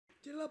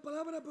Tiene la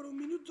palabra por un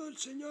minuto el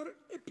señor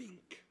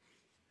Eppink.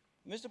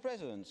 Mr.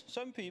 President,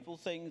 some people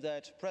think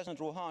that President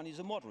Rouhani is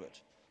a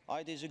moderate.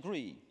 I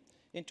disagree.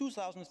 In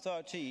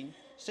 2013,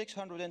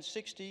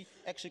 660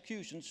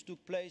 executions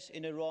took place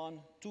in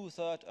Iran,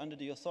 two-thirds under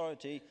the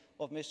authority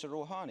of Mr.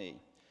 Rouhani.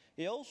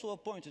 He also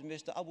appointed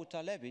Mr. Abu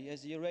Talebi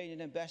as the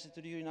Iranian ambassador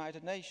to the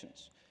United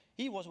Nations.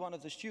 He was one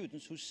of the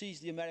students who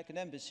seized the American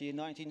embassy in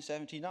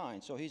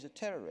 1979, so he's a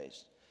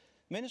terrorist.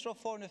 Minister of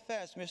Foreign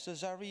Affairs Mr.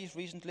 Zarif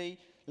recently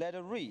led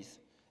a wreath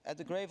at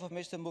the grave of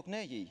Mr.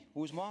 Mukneyi,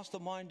 who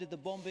masterminded the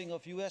bombing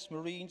of US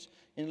Marines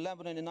in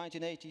Lebanon in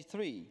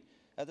 1983.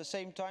 At the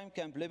same time,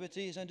 Camp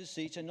Liberty is under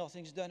siege and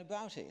nothing's done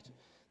about it.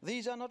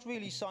 These are not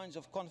really signs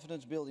of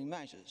confidence-building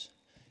measures.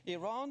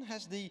 Iran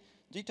has the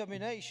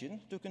determination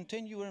to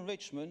continue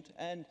enrichment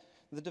and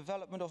the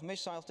development of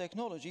missile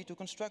technology to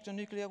construct a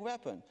nuclear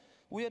weapon.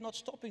 We are not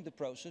stopping the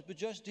process, but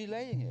just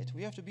delaying it.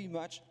 We have to be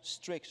much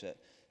stricter.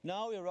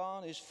 Now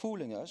Iran is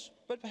fooling us,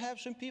 but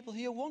perhaps some people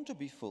here want to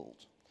be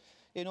fooled.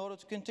 In order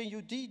to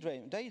continue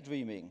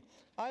daydreaming,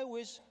 I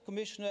wish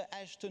Commissioner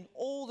Ashton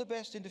all the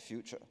best in the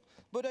future,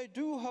 but I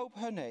do hope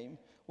her name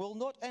will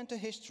not enter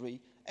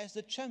history as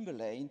the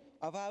Chamberlain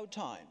of our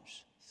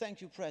times.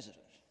 Thank you,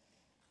 President.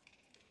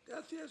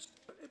 Gracias,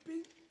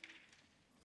 Eppink.